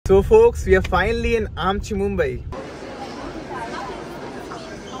So folks, we are finally in Amchi, Mumbai.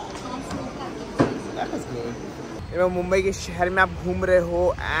 That was good. Mumbai के शहर में आप घूम रहे हो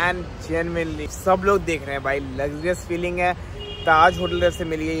एंड जेन्युइनली सब लोग देख रहे हैं भाई, लग्जरियस फीलिंग है। ताज होटल से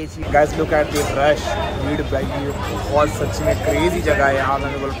मिली है ये चीज़। Guys look at the rush, भीड़ भाई, बहुत सच में क्रेजी जगह है। यहाँ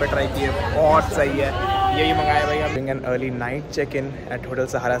मैंने गूगल पे ट्राई की है, बहुत सही है। यही मंगाया भाई। आप an early night check in eight hotel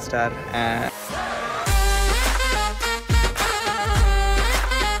Sahara star and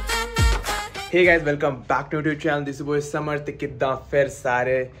hey guys, welcome back to YouTube channel. This is boy Samarth किद्दा फिर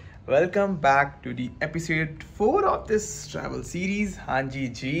सारे। Welcome back to the episode 4 of this travel series। हाँ जी,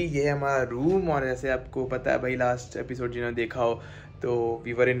 ये है हमारा रूम। और ऐसे आपको पता है भाई, लास्ट एपिसोड जिन्होंने देखा हो तो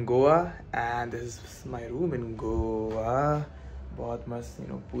we were in Goa and this is my room in Goa। बहुत मस्त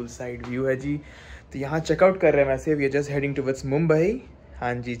पूल साइड व्यू है जी। तो यहाँ चेकआउट कर रहे हैं वैसे। we are just heading towards Mumbai।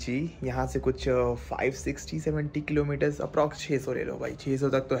 हाँ जी, यहाँ से कुछ 560-70 किलोमीटर्स, अप्रॉक्स 600 ले लो भाई। 600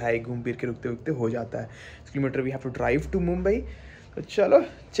 तक तो है ही, घूम फिर के रुकते रुकते हो जाता है। Kilometre we have to drive to Mumbai. तो चलो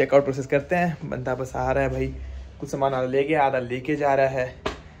चेकआउट प्रोसेस करते हैं। बंदा बस आ रहा है भाई, कुछ सामान आधा ले गया, आधा लेके जा रहा है।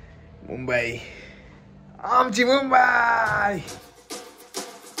 मुंबई, आमची Mumbai.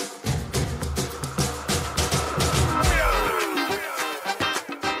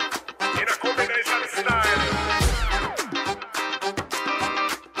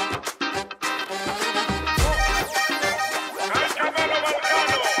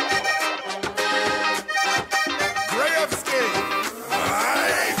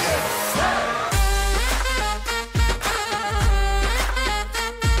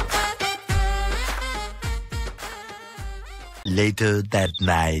 Later that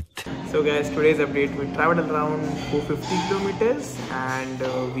night. So guys, today's update, we traveled around 450 kilometers and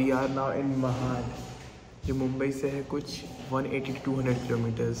we are now in Mahad, जो मुंबई से है कुछ 180 to 200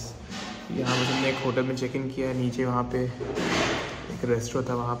 किलोमीटर्स। यहाँ पर हमने एक होटल में चेक इन किया है। नीचे वहाँ पे एक रेस्टोरेंट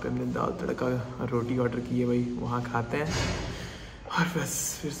था, वहाँ पे हमने दाल तड़का रोटी ऑर्डर की है भाई। वहाँ खाते हैं और बस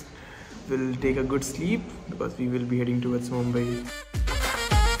फिर will take a good sleep because we will be heading towards Mumbai.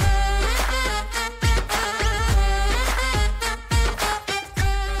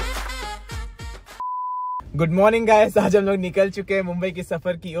 Good morning guys, आज हम लोग निकल चुके हैं मुंबई के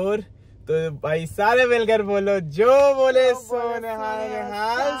सफर की ओर। तो भाई सारे मिलकर बोलो, जो बोले सो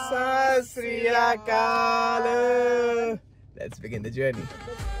निहाल, सत श्री अकाल। Let's begin the journey.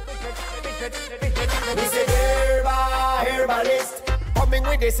 Coming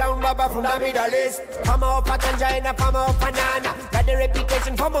with the sound baba from the Middle East. Come off a Tanjana, come off banana. Got the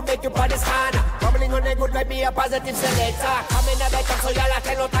reputation from a make you Palestine. Bubbling on a good vibe, be a positive selector. Come in a better so y'all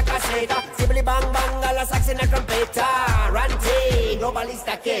can not take a seat. Simply bang bang, all a sax in a trumpeter. Ranty,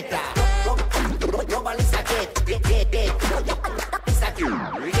 globalista keta. Globalista keta.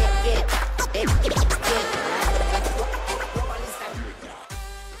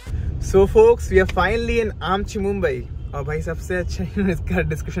 So folks, we are finally in Amchi, Mumbai. और भाई सबसे अच्छा इसका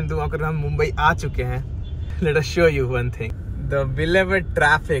discussion दूँ अगर हम मुंबई आ चुके हैं। Let us show you one thing, the बिलीवर्ड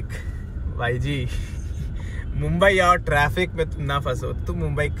traffic. भाई जी, मुंबई आओ, ट्रैफिक में तुम ना फंसो, तुम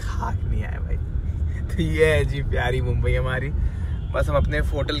मुंबई खाक नहीं आए भाई। तो ये है जी प्यारी मुंबई हमारी। बस हम अपने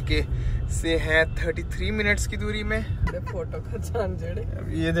होटल के से हैं 33 मिनट्स की दूरी में। फोटो का चांद जड़े। अब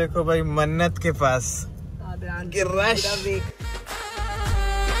ये देखो भाई, मन्नत के पास rush.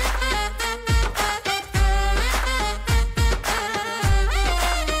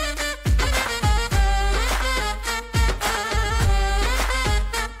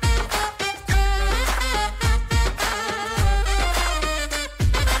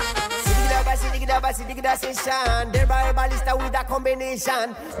 Thereby ballista with a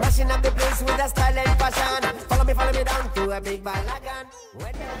combination, smashing up the place with a style and fashion. Follow me down to a big balagan.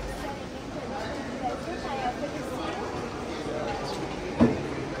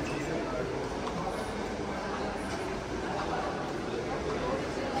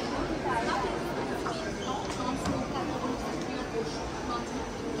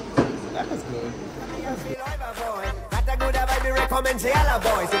 That was good. Recommend say all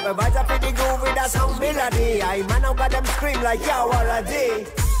boys, supervisor for the groove with a sound melody. I man out got them scream like ya already.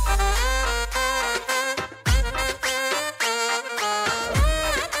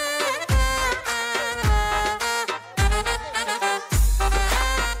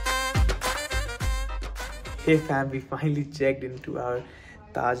 Hey fam, we finally checked into our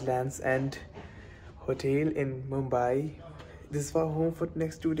Tajlands and hotel in Mumbai. This is our home for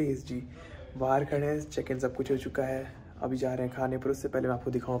next 2 days जी। बाहर खड़े हैं, check in सब कुछ हो चुका है। अभी जा रहे हैं खाने पर, उससे पहले मैं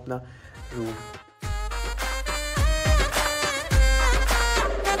आपको दिखाऊं अपना room.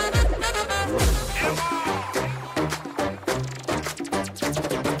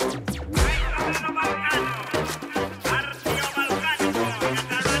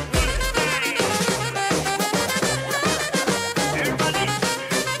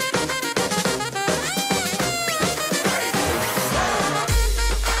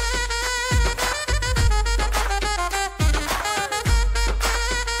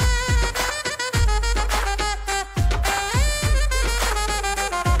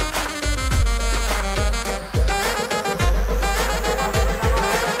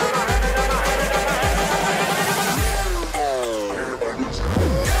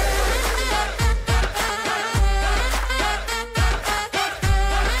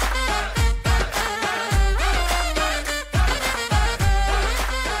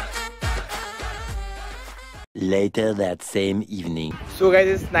 later that same evening. So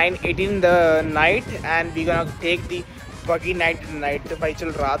guys, it's 9:18 in the night and we gonna take the buggy night tonight. तो भाई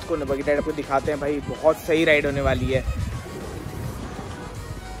चल रात को बगी राइड आपको दिखाते हैं भाई, बहुत सही राइड होने वाली है.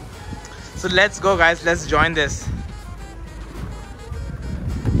 So let's go guys, let's join this.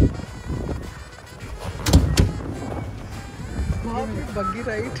 buggy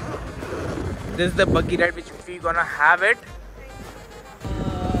ride. This is the buggy ride which we gonna have it.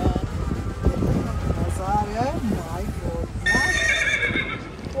 My God.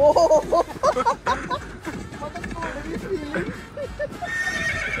 Oh, what a comedy feeling.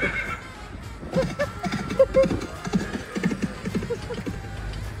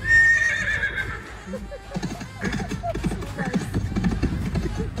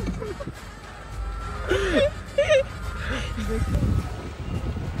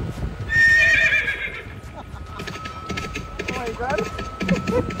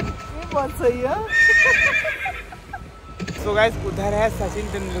 बहुत सही है. So guys, उधर है सचिन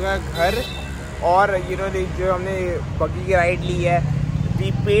तेंदुलकर का घर और जो हमने बगी की राइड ली है,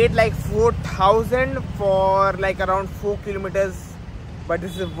 we paid like 4,000 for like around 4 kilometers, but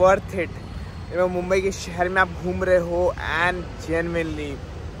this is worth it. Mumbai के शहर में आप घूम रहे हो and genuinely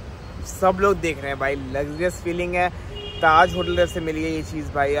सब लोग देख रहे हैं भाई, लग्जरियस फीलिंग है. ताज होटल से मिली है ये चीज़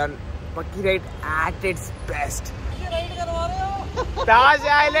भाई, और बगी ride at its best. Taj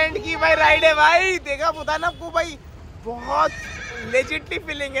island की भाई राइड है भाई, देखा पता ना आपको भाई, बहुत लेजिटली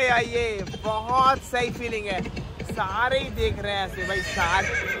फीलिंग है यार, ये बहुत सही फीलिंग है. सारे ही देख रहे हैं ऐसे भाई, सारे.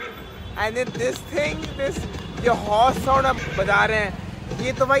 एंड दिस ये हॉर्स साउंड अब बजा रहे हैं,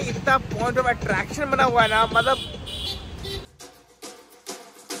 ये तो भाई इतना पॉइंट ऑफ अट्रैक्शन बना हुआ है ना, मतलब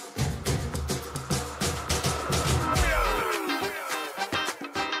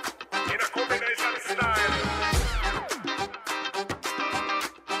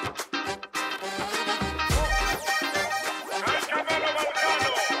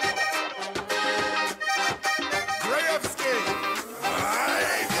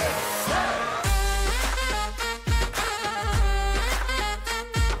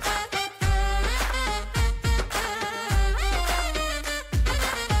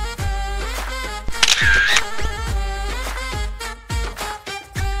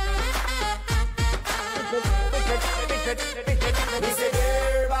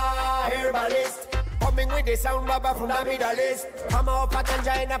the sound baba from the Middle East. Come out for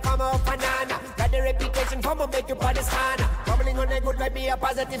Tanjana, come out for Nana. Got the reputation for make you party sana. Bubbling on a good vibe, be a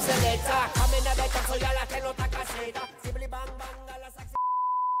positive selector. Come in a better so y'all can not take a shade. Simply bang bang, all a success.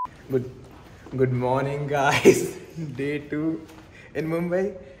 Good morning guys. Day 2 in Mumbai,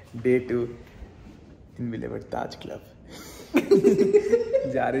 day 2 in Villawood Taj Club.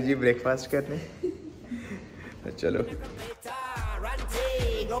 जा रहे जी breakfast करने, चलो.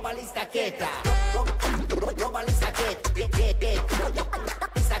 Globalista quieta.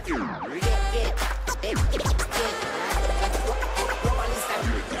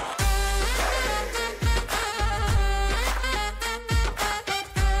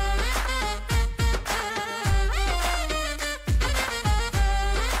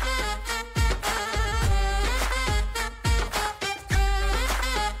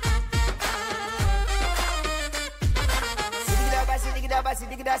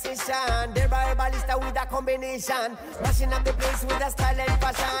 They're ballista with a combination, mashing up the place with a style and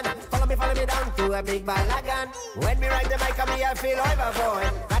fashion. Follow me down to a big balagan. When me ride the mic, I feel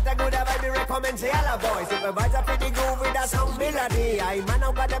overboard. Got a good vibe, me recommend say all boys. Supervisor for the groove with a sound melody. I man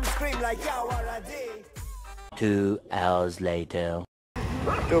out got them scream like yo already. 2 hours later.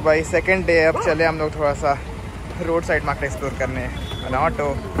 तो भाई second day, अब चले हम लोग थोड़ा सा road side market explore करने, an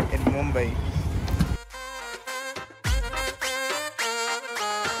auto in Mumbai.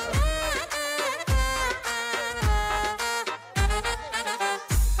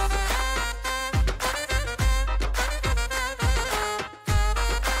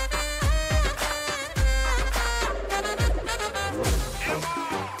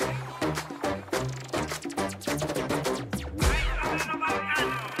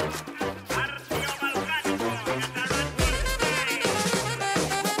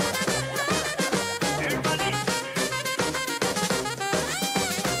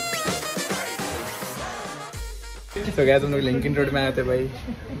 तो गया तुम लोग लिंकन रोड में आए थे भाई,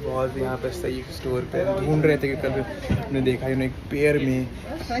 बहुत यहाँ पर सही स्टोर पे ढूंढ रहे थे कि कल हमने देखा है एक पेयर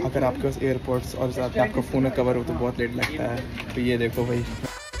में अगर आपके पास एयरपोर्ट्स और साथ में आपका फ़ोन कवर हो तो बहुत लेट लगता है. तो ये देखो भाई,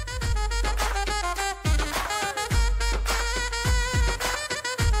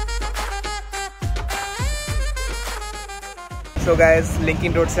 सो गाइस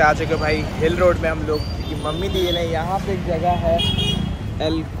लिंकन रोड से आ चुके भाई हिल रोड में हम लोग, क्योंकि मम्मी दी ने यहाँ पे एक जगह है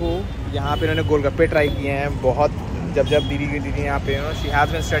एल को। यहाँ पे इन्होंने गोलगप्पे ट्राई किए हैं बहुत, जब दीदी यहाँ पे she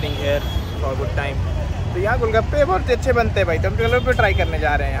has been studying here for good time. तो यहाँ गोलगप्पे बहुत अच्छे बनते हैं भाई, तो हम गोलगप्पे ट्राई करने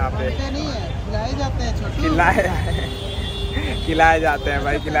जा रहे हैं यहाँ पे। खिलाए जाते हैं छोटे, खिलाए जाते हैं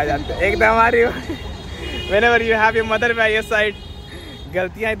भाई, खिलाए जाते हैं एकदम। हमारी whenever you have your mother by your side,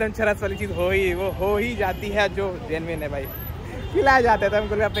 गलतियाँ एकदम चरस वाली चीज़ हो ही जाती है जो जेन्युइन है भाई। खिलाए जाते हैं तो हम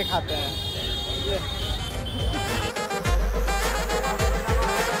गोलगप्पे खाते हैं।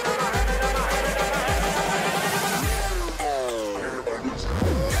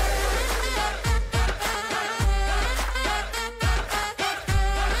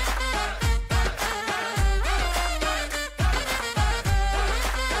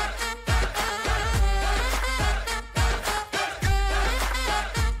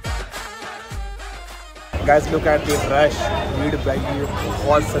 Guys look at the rush, भीड़ भाई,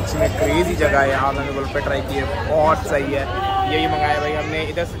 बहुत सच में क्रेजी जगह है यहाँ। मैंने गोलगप्पे ट्राई किए, बहुत सही है। यही मंगाया भाई हमने।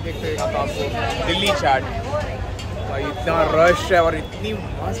 इधर से देखते तो आपको दिल्ली चाट भाई, इतना रश है और इतनी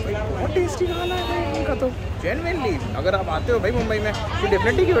मस्त भाई, बहुत टेस्टी खाना है भाई इनका तो जेन्युइनली। अगर आप आते हो भाई मुंबई में तो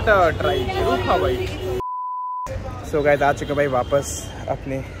definitely give it a try, जरूर खाओ भाई। सो गाइस आ चुके भाई वापस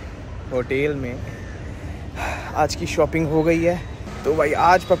अपने होटल में। आज की शॉपिंग हो गई है, तो भाई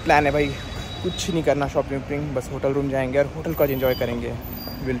आज का प्लान है भाई कुछ नहीं करना, शॉपिंग, बस होटल रूम जाएंगे और होटल को एंजॉय करेंगे।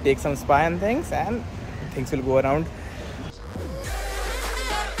 Will take some spa and things will go around.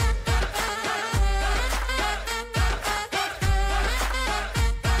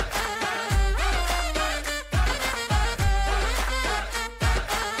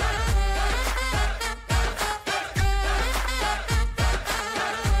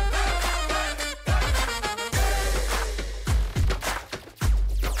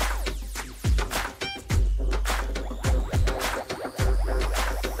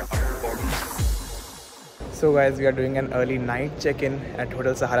 So guys, we are doing an early night check-in at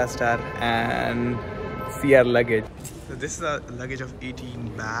Hotel Sahara Star and see our luggage. So this is a luggage of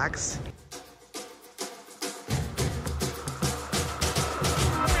 18 bags.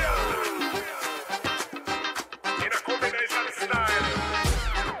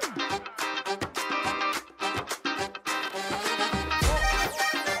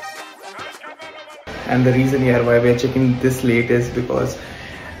 And the reason here why we are checking this late is because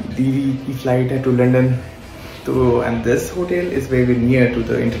the flight to London. So, and this hotel is very near to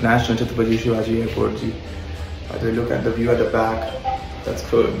the International Chhatrapati Shivaji Airport. Ji, by the way, look at the view at the back. That's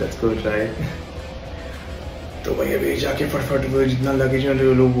good, right? तो भाई अभी जाके फटफट वो जितना luggage है,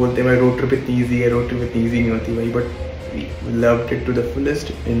 लोग बोलते हैं भाई रोड ट्रिप इतनी ईजी है, रोड ट्रिप इतनी ईजी नहीं होती भाई, but we loved it to the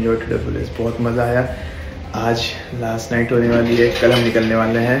fullest, enjoy to the fullest, बहुत मज़ा आया। आज लास्ट नाइट होने वाली है, कल हम निकलने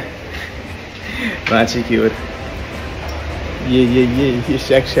वाले हैं रांची की ओर। ये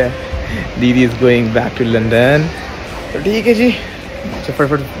शख्स है, दीदी is going back to London. तो ठीक है जी,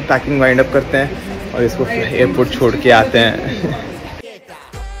 फटाफट पैकिंग वाइंड अप करते हैं और इसको एयरपोर्ट छोड़ के आते हैं।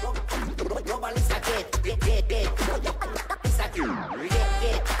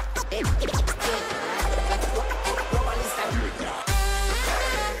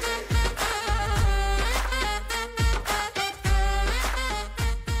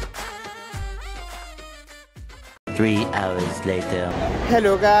 Three hours later.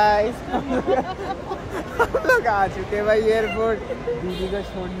 Hello guys, हम लोग आ चुके हैं भाई एयरपोर्ट दीदी को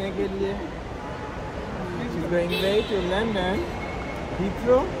छोड़ने के लिए। She's going way to London.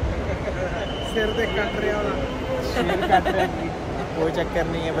 Heathrow. सिर देख कट रहे हो ना, सिर कट रहे हैं, कोई चक्कर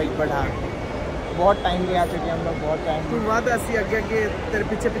नहीं है भाई, बढ़ा बहुत टाइम ले आ चुके हैं हम लोग, बहुत टाइम। तुम बात असी अगे अगे तेरे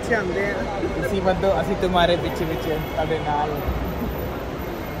पीछे पीछे आंदे हैं, इसी बंदो असी तुम्हारे पीछे पीछे तबे नाल।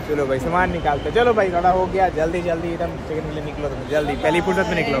 चलो भाई सामान निकालते, चलो भाई थोड़ा हो गया, जल्दी एकदम चिकन के लिए निकलो, तुम जल्दी पहली फुर्सत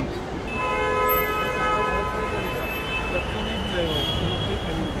में निकलो।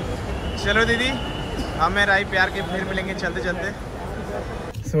 चलो दीदी, हमें राई प्यार के फिर मिलेंगे चलते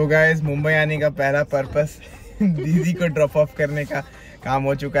चलते। सो गाइस, मुंबई आने का पहला पर्पस दीदी को ड्रॉप ऑफ करने का काम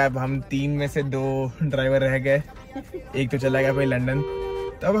हो चुका है। अब हम 3 में से 2 ड्राइवर रह गए, एक तो चला गया भाई लंदन,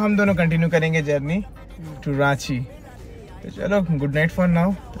 तो अब हम दोनों कंटिन्यू करेंगे जर्नी टू रांची। तो चलो गुड नाइट फॉर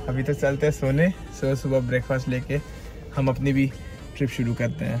नाउ, अभी तो चलते हैं सोने, सुबह ब्रेकफास्ट लेके हम अपनी भी ट्रिप शुरू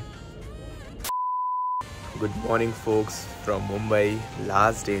करते हैं। Good morning focus from Mumbai,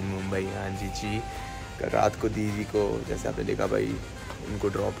 last day in Mumbai. हाँ जी, कल रात को दीदी को जैसे आपने देखा भाई उनको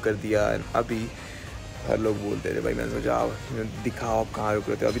ड्रॉप कर दिया। अभी हर लोग बोलते थे भाई, मैंने सोचा आओ दिखाओ आप कहाँ रुक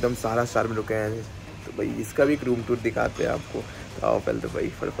रहे थे। अभी तो हम सारा स्टार में रुके हैं, तो भाई इसका भी एक रूम टूर दिखाते हैं आपको। तो आओ पहले तो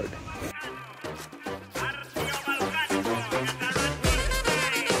भाई फटाफट।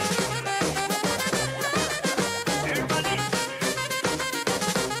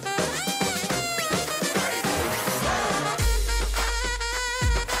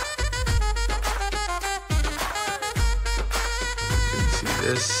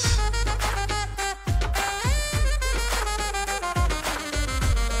 this.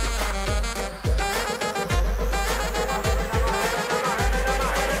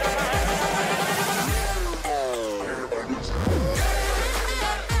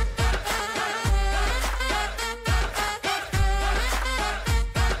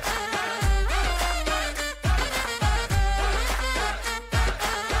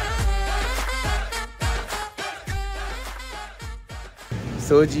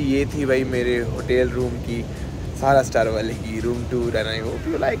 सो जी ये थी भाई मेरे होटल रूम की सारा स्टार वाले की room tour and I hope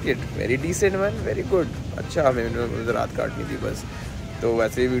you like it. Very decent one, very good. अच्छा हमें रात काटनी थी बस, तो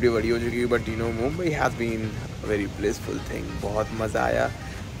वैसे ही वीडियो बड़ी हो चुकी. But you know Mumbai has been very blissful thing. बहुत मज़ा आया.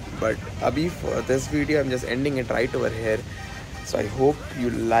 बट अभी for this video I am just ending it right over here. So I hope you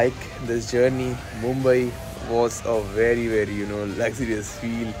like this journey. Mumbai was a very very luxurious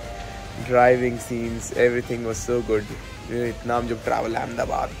feel. Driving scenes, everything was so good. इतना हम जब travel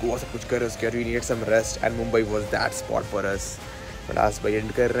Ahmedabad Goa सब कुछ कर रहे उसके we need some rest and Mumbai was that spot for us. But आज भाई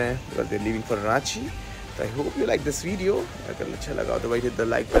एंड कर रहे हैं because they living for Ranchi. तो I hope you like this video. अगर अच्छा लगा तो भाई hit the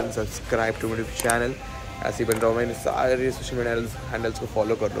like button, subscribe to my channel. ऐसे ही बन रहा हूँ मैंने सारे सोशल मीडिया हैंडल्स को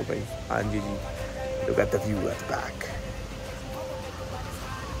फॉलो कर लो भाई. हाँ जी जी, look at the view at the back.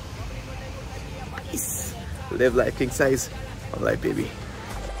 Live life king size of life baby.